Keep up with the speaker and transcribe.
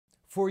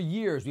For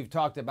years, we've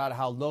talked about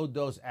how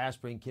low-dose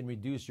aspirin can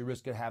reduce your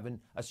risk of having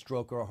a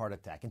stroke or a heart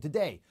attack. And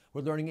today,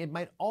 we're learning it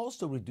might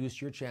also reduce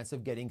your chance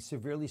of getting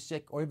severely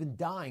sick or even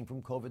dying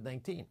from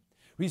COVID-19.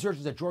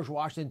 Researchers at George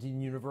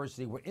Washington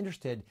University were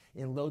interested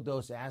in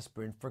low-dose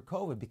aspirin for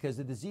COVID because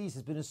the disease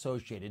has been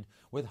associated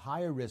with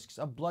higher risks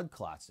of blood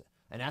clots.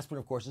 And aspirin,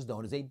 of course, is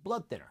known as a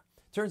blood thinner.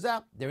 Turns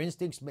out their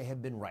instincts may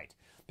have been right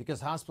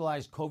because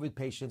hospitalized COVID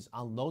patients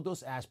on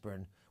low-dose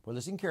aspirin were,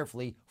 listen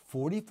carefully,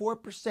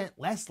 44%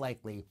 less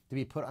likely to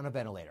be put on a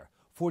ventilator,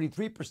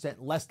 43%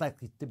 less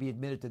likely to be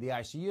admitted to the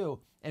ICU,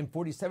 and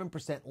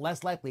 47%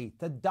 less likely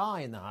to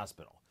die in the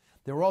hospital.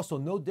 There were also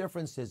no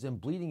differences in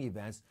bleeding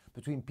events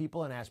between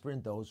people on aspirin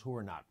and those who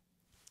were not.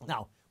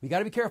 Now, we got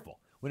to be careful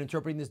when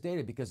interpreting this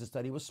data because the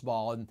study was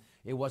small and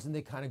it wasn't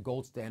the kind of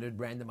gold standard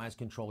randomized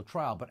controlled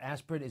trial. But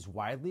aspirin is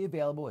widely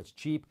available, it's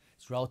cheap,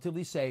 it's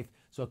relatively safe,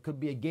 so it could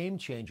be a game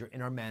changer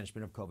in our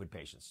management of COVID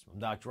patients. I'm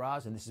Dr.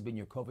 Oz, and this has been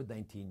your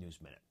COVID-19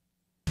 News Minute.